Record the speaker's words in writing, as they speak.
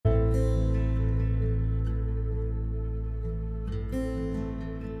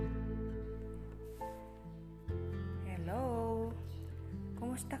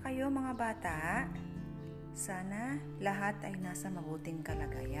kayo mga bata? Sana lahat ay nasa mabuting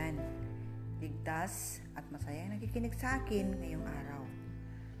kalagayan. Ligtas at masayang nakikinig sa akin ngayong araw.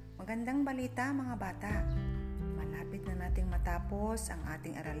 Magandang balita mga bata. Malapit na nating matapos ang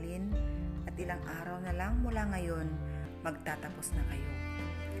ating aralin at ilang araw na lang mula ngayon magtatapos na kayo.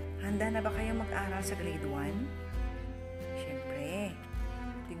 Handa na ba kayong mag-aral sa grade 1? Siyempre,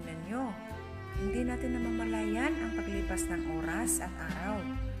 tingnan nyo. Hindi natin namamalayan ang paglipas ng oras at araw.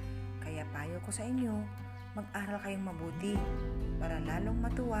 Kaya payo ko sa inyo, mag-aral kayong mabuti para lalong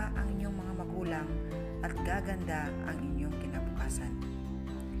matuwa ang inyong mga magulang at gaganda ang inyong kinabukasan.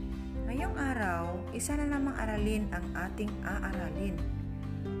 Ngayong araw, isa na namang aralin ang ating aaralin.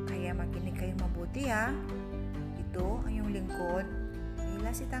 Kaya makinig kayong mabuti ha. Ito ang iyong lingkod,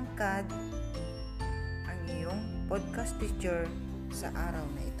 Mila si Tangkad, ang iyong podcast teacher sa araw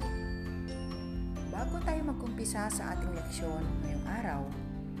na ito. Bago tayo magkumpisa sa ating leksyon ngayong araw,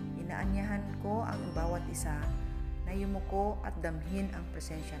 inaanyahan ko ang bawat isa na yumuko at damhin ang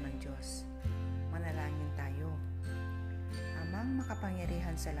presensya ng Diyos. Manalangin tayo. Amang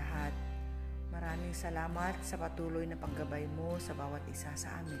makapangyarihan sa lahat, maraming salamat sa patuloy na paggabay mo sa bawat isa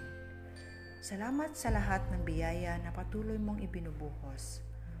sa amin. Salamat sa lahat ng biyaya na patuloy mong ibinubuhos.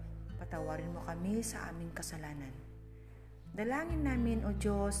 Patawarin mo kami sa aming kasalanan. Dalangin namin, O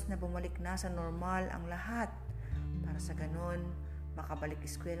Diyos, na bumalik na sa normal ang lahat para sa ganon makabalik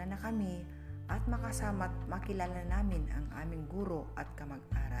eskwela na kami at makasama't makilala namin ang aming guro at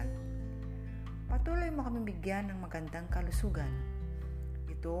kamag-aral. Patuloy mo kaming bigyan ng magandang kalusugan.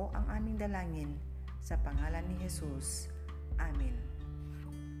 Ito ang aming dalangin sa pangalan ni Jesus. Amen.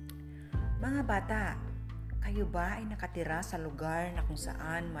 Mga bata, kayo ba ay nakatira sa lugar na kung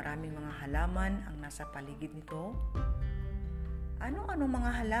saan maraming mga halaman ang nasa paligid nito? Ano-ano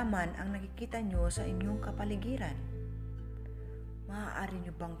mga halaman ang nakikita nyo sa inyong kapaligiran? Maaari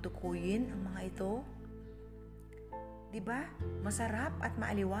nyo bang tukuyin ang mga ito? Diba, masarap at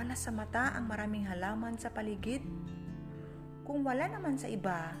maaliwalas sa mata ang maraming halaman sa paligid? Kung wala naman sa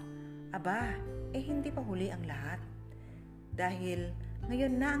iba, hindi pa huli ang lahat. Dahil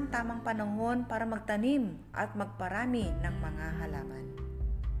ngayon na ang tamang panahon para magtanim at magparami ng mga halaman.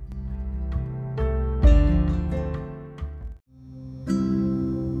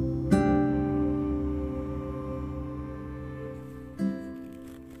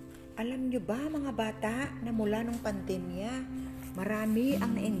 Alam nyo ba mga bata na mula nung pandemya, marami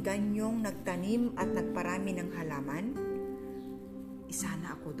ang naengganyong nagtanim at nagparami ng halaman? Isa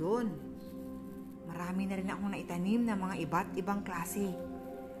na ako doon. Marami na rin akong naitanim ng mga iba't-ibang klase.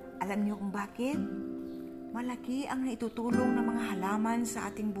 Alam nyo kung bakit? Malaki ang naitutulong ng mga halaman sa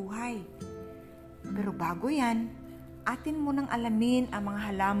ating buhay. Pero bago yan, atin munang alamin ang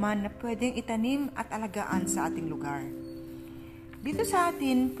mga halaman na pwedeng itanim at alagaan sa ating lugar. Dito sa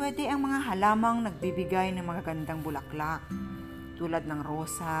atin, pwede ang mga halamang nagbibigay ng mga gandang bulaklak tulad ng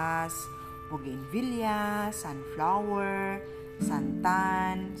rosas, bougainvillea, sunflower,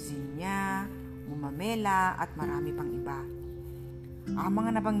 santan, zinnia, gumamela at marami pang iba. Ang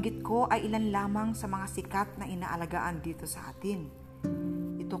mga nabanggit ko ay ilan lamang sa mga sikat na inaalagaan dito sa atin.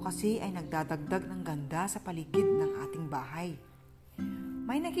 Ito kasi ay nagdadagdag ng ganda sa paligid ng ating bahay.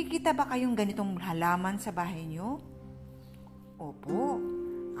 May nakikita ba kayong ganitong halaman sa bahay nyo? Opo,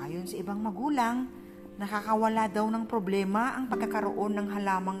 ayon sa ibang magulang, nakakawala daw ng problema ang pagkakaroon ng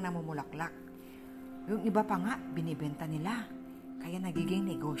halamang namumulaklak. Yung iba pa nga, binibenta nila, kaya nagiging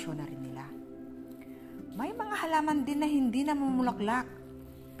negosyo na rin nila. May mga halaman din na hindi namumulaklak,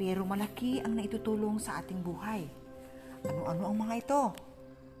 pero malaki ang naitutulong sa ating buhay. Ano-ano ang mga ito?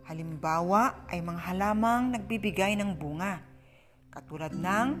 Halimbawa ay mga halamang nagbibigay ng bunga, katulad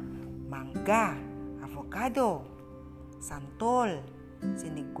ng mangga, avocado, santol,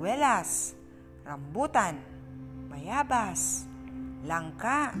 siniguelas, rambutan, bayabas,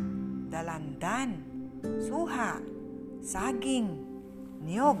 langka, dalandan, suha, saging,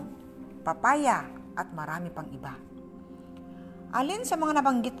 niyog, papaya, at marami pang iba. Alin sa mga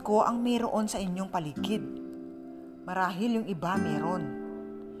nabanggit ko ang mayroon sa inyong paligid? Marahil yung iba meron.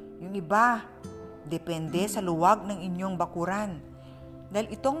 Yung iba, depende sa luwag ng inyong bakuran.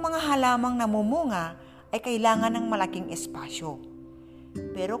 Dahil itong mga halamang namumunga ay kailangan ng malaking espasyo.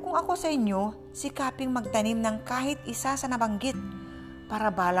 Pero kung ako sa inyo, sikaping magtanim ng kahit isa sa nabanggit para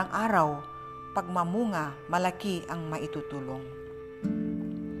balang araw, pag mamunga, malaki ang maitutulong.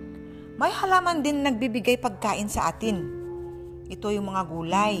 May halaman din nagbibigay pagkain sa atin. Ito yung mga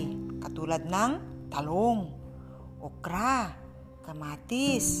gulay, katulad ng talong, okra,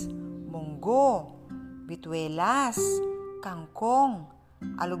 kamatis, munggo, bituelas, kangkong,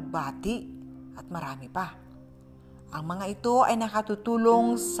 alugbati, at marami pa. Ang mga ito ay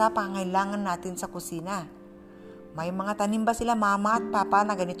nakatutulong sa pangailangan natin sa kusina. May mga tanim ba sila mama at papa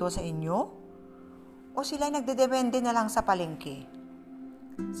na ganito sa inyo? O sila nagdedepende na lang sa palengke?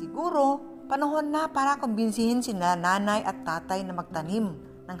 Siguro, panahon na para kumbinsihin sila nanay at tatay na magtanim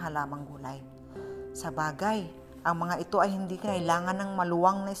ng halamang gulay. Sa bagay, ang mga ito ay hindi kailangan ng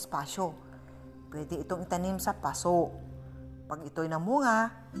maluwang na espasyo. Pwede itong itanim sa paso. Pag ito'y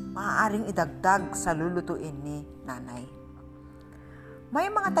namunga, maaaring idagdag sa lulutuin ni nanay.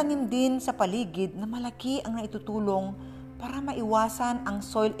 May mga tanim din sa paligid na malaki ang naitutulong para maiwasan ang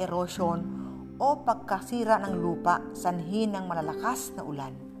soil erosion o pagkasira ng lupa sanhi ng malalakas na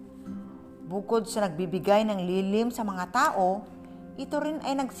ulan. Bukod sa nagbibigay ng lilim sa mga tao, ito rin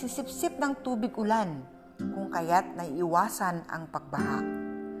ay nagsisipsip ng tubig ulan kung kaya't naiiwasan ang pagbaha.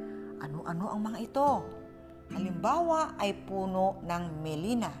 Ano-ano ang mga ito? Halimbawa ay puno ng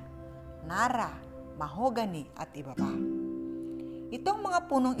melina, nara, mahogany at iba pa. Itong mga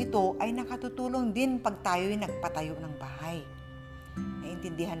punong ito ay nakatutulong din pag tayo'y nagpatayo ng bahay.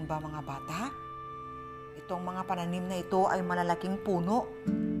 Naintindihan ba mga bata? Itong mga pananim na ito ay malalaking puno.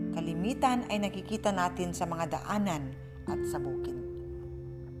 Kalimitan ay nakikita natin sa mga daanan at sa bukid.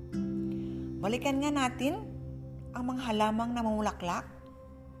 Balikan nga natin ang mga halamang namumulaklak.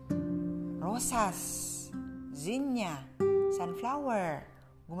 Rosas, zinnia, sunflower,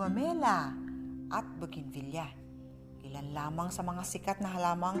 gumamela, at bougainvillea. Ilan lamang sa mga sikat na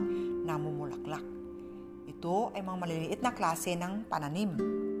halamang namumulaklak. Ito ay mga maliliit na klase ng pananim.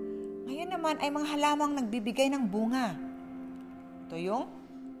 Ngayon naman ay mga halamang nagbibigay ng bunga. Ito yung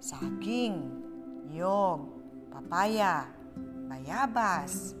saging, niyog, papaya,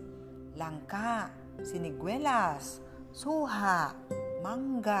 bayabas, langka, siniguelas, suha,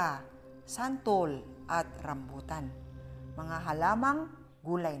 mangga, santol, at rambutan. Mga halamang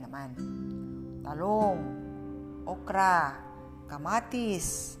gulay naman. Talong, okra,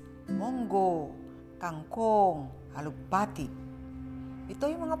 kamatis, munggo, kangkong, alugbati. Ito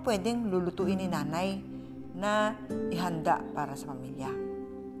yung mga pwedeng lulutuin ni nanay na ihanda para sa pamilya.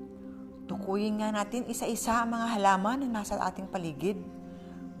 Tukuyin nga natin isa-isa ang mga halaman na nasa ating paligid.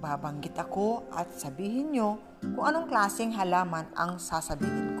 Babanggit ako at sabihin nyo kung anong klaseng halaman ang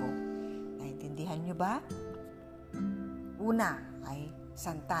sasabihin ko. Naintindihan nyo ba? Una ay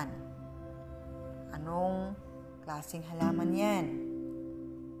santan. Anong klaseng halaman yan?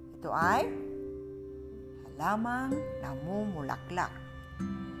 Ito ay halamang namumulaklak.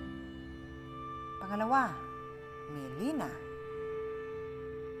 Pangalawa, melina.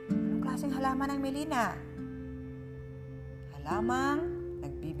 Anong klaseng halaman ang melina? Halamang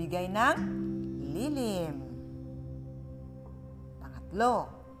nagbibigay ng lilim.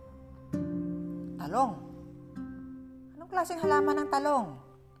 Pangatlo, talong. Anong klaseng halaman ng talong?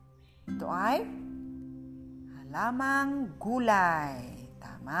 Ito ay halamang gulay.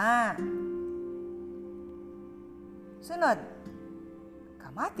 Tama. Sunod,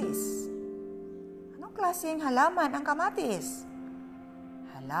 kamatis. Anong klaseng halaman ang kamatis?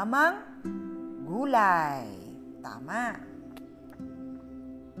 Halamang gulay. Tama.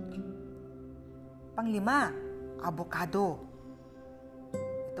 Panglima, avocado.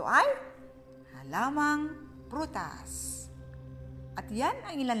 Ito ay halamang prutas. At yan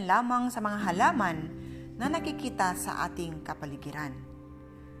ang ilan lamang sa mga halaman na nakikita sa ating kapaligiran.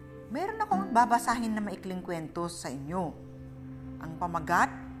 Meron akong babasahin na maikling kwento sa inyo. Ang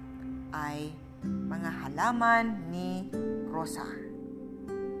pamagat ay mga halaman ni Rosa.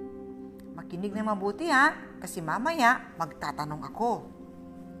 Makinig na mabuti ha, kasi mamaya magtatanong ako.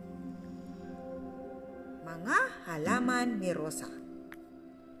 Mga halaman ni Rosa.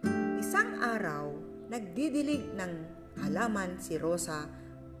 Isang araw, nagdidilig ng halaman si Rosa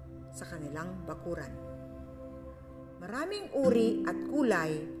sa kanilang bakuran. Maraming uri at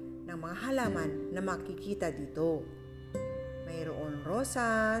kulay ng mga halaman na makikita dito. Mayroon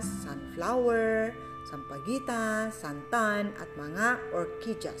rosas, sunflower, sampaguita, santan at mga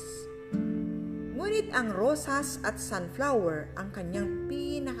orchids. Ngunit ang rosas at sunflower ang kanyang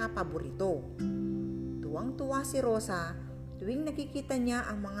pinakapaborito. Tuwang-tuwa si Rosa tuwing nakikita niya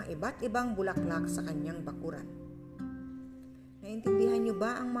ang mga iba't-ibang bulaklak sa kanyang bakuran. Naintindihan niyo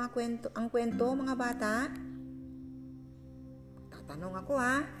ba ang kwento mga bata? Tatanong ako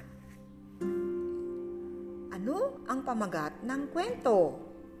ha. Ano ang pamagat ng kwento?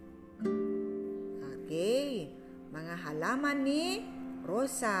 Okay, mga halaman ni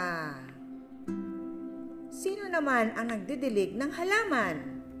Rosa. Sino naman ang nagdidilig ng halaman?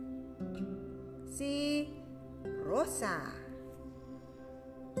 Si Rosa.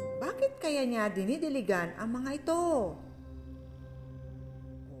 Bakit kaya niya dinidiligan ang mga ito?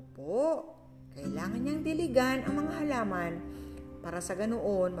 Opo, Kailangan niyang diligan ang mga halaman para sa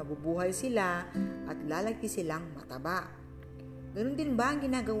ganoon mabubuhay sila at lalaki silang mataba. Ganun din ba ang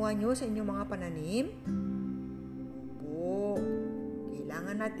ginagawa niyo sa inyong mga pananim? Opo,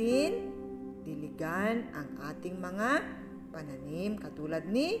 kailangan natin diligan ang ating mga pananim katulad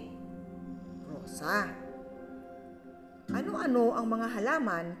ni Rosa. Ano-ano ang mga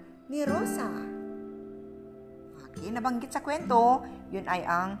halaman ni Rosa? Okay, nabanggit sa kwento, yun ay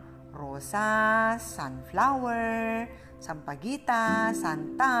ang rosa, sunflower, sampagita,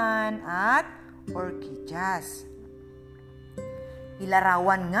 santan, at orchids.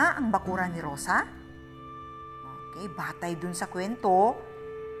 Ilarawan nga ang bakuran ni Rosa. Okay, batay dun sa kwento,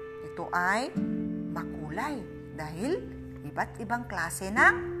 ito ay makulay dahil iba't ibang klase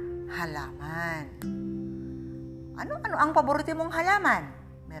ng halaman. Ano ang paborito mong halaman?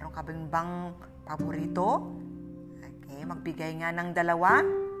 Meron ka bang paborito? Okay, magbigay nga ng dalawa.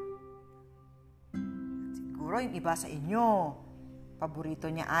 Siguro yung iba sa inyo, paborito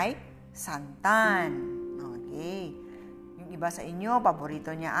niya ay santan. Okay. Yung iba sa inyo, paborito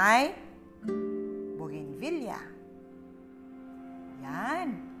niya ay bougainvillea. Yan,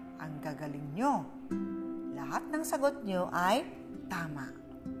 ang gagaling nyo. Lahat ng sagot nyo ay tama.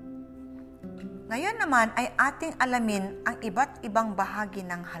 Ngayon naman ay ating alamin ang iba't ibang bahagi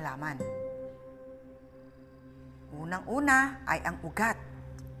ng halaman. Unang-una ay ang ugat.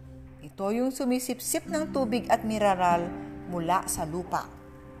 Ito yung sumisipsip ng tubig at mineral mula sa lupa.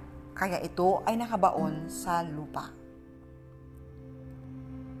 Kaya ito ay nakabaon sa lupa.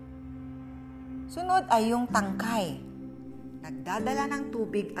 Sunod ay yung tangkay. Nagdadala ng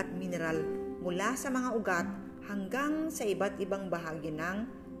tubig at mineral mula sa mga ugat hanggang sa iba't ibang bahagi ng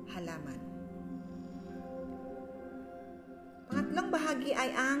halaman. Pangatlong bahagi ay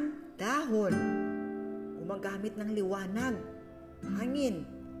ang dahon. Gumagamit ng liwanag, hangin,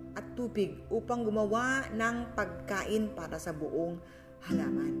 at tubig upang gumawa ng pagkain para sa buong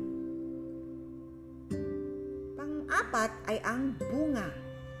halaman. Pang-apat ay ang bunga.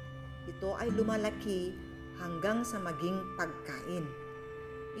 Ito ay lumalaki hanggang sa maging pagkain.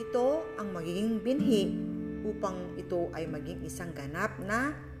 Ito ang magiging binhi upang ito ay maging isang ganap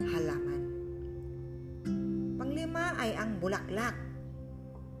na halaman. Panglima ay ang bulaklak.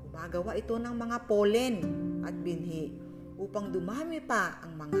 Gumagawa ito ng mga pollen at binhi upang dumami pa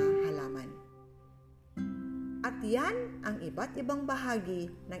ang mga halaman. At yan ang iba't ibang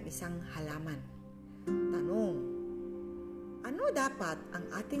bahagi ng isang halaman. Tanong, ano dapat ang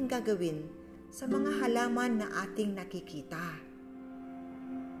ating gagawin sa mga halaman na ating nakikita?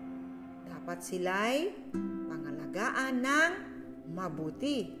 Dapat sila'y pangalagaan ng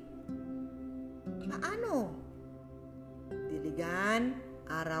mabuti. Paano? Diligan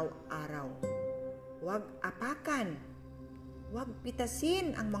araw-araw. Huwag apakan. Huwag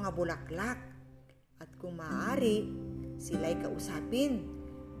pitasin ang mga bulaklak. At kung maaari, sila'y kausapin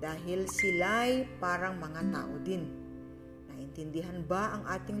dahil sila'y parang mga tao din. Naintindihan ba ang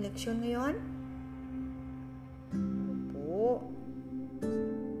ating leksyon ngayon? Opo.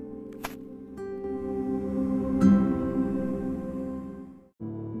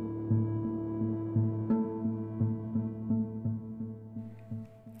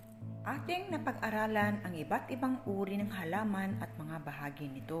 Ating napag-aralan ang iba't ibang uri ng halaman at mga bahagi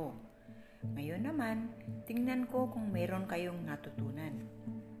nito. Ngayon naman, tingnan ko kung meron kayong natutunan.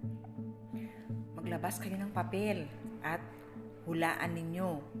 Maglabas kayo ng papel at hulaan ninyo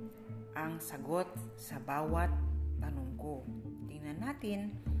ang sagot sa bawat tanong ko. Tingnan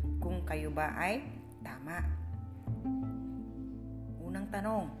natin kung kayo ba ay tama. Unang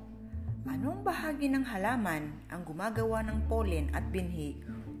tanong, anong bahagi ng halaman ang gumagawa ng pollen at binhi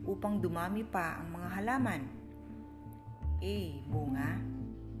upang dumami pa ang mga halaman? A. Bunga.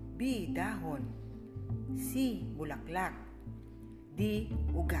 B. Dahon. C. Bulaklak. D.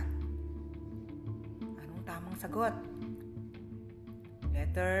 Ugat. Anong tamang sagot?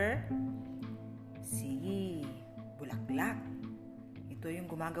 Letter C. Bulaklak. Ito yung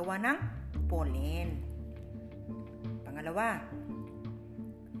gumagawa ng pollen. Pangalawa,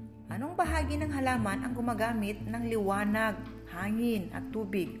 anong bahagi ng halaman ang gumagamit ng liwanag, hangin at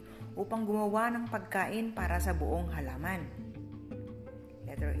tubig upang gumawa ng pagkain para sa buong halaman?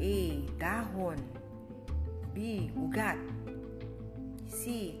 Letter A. Dahon. B. Ugat.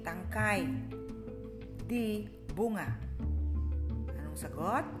 C. Tangkay. D. Bunga. Anong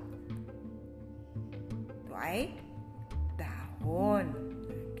sagot? Ito ay dahon.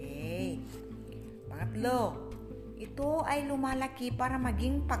 Okay. Pangatlo, ito ay lumalaki para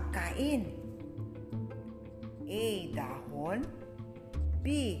maging pagkain. A. Dahon.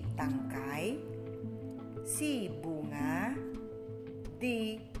 B. Tangkay. C. Bunga.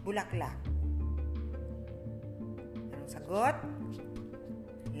 D. Bulaklak. Sagot?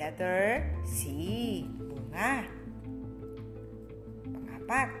 Letter C, bunga.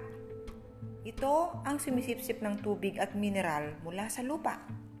 Pang-apat, ito ang sumisipsip ng tubig at mineral mula sa lupa.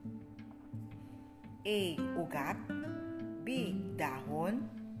 A, ugat. B, dahon.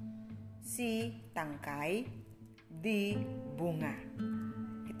 C, tangkay. D, bunga.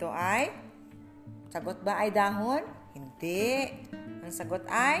 Ito ay, sagot ba ay dahon? Hindi. Ang sagot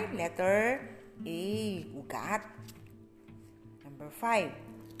ay letter A, ugat. Number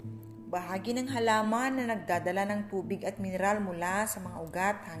 5. Bahagi ng halaman na nagdadala ng tubig at mineral mula sa mga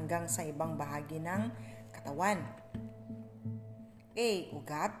ugat hanggang sa ibang bahagi ng katawan. A,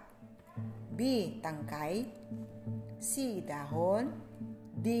 ugat. B, tangkay. C, dahon.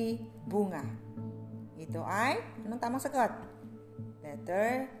 D, bunga. Ito ay, anong tamang sagot?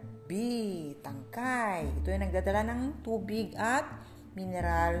 Letter B, tangkay. Ito ay nagdadala ng tubig at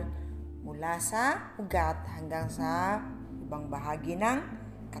mineral mula sa ugat hanggang sa ibang bahagi ng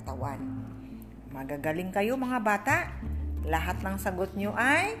katawan. Magagaling kayo mga bata. Lahat ng sagot nyo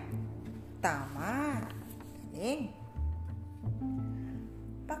ay tama. Galing.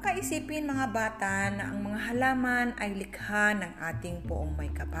 Pakaisipin mga bata na ang mga halaman ay likha ng ating poong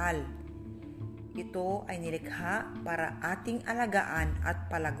may kapal. Ito ay nilikha para ating alagaan at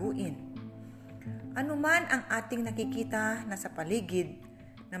palaguin. Anuman ang ating nakikita na sa paligid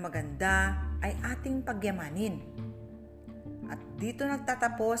na maganda ay ating pagyamanin. At dito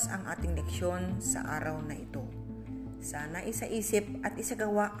nagtatapos ang ating leksyon sa araw na ito. Sana isaisip at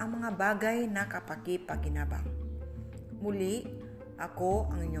isagawa ang mga bagay na kapaki-pakinabang. Muli, ako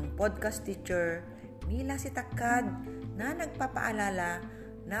ang inyong podcast teacher, Mila Sitakad, na nagpapaalala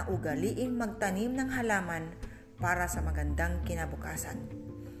na ugaliing magtanim ng halaman para sa magandang kinabukasan.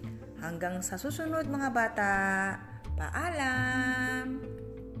 Hanggang sa susunod mga bata, paalam!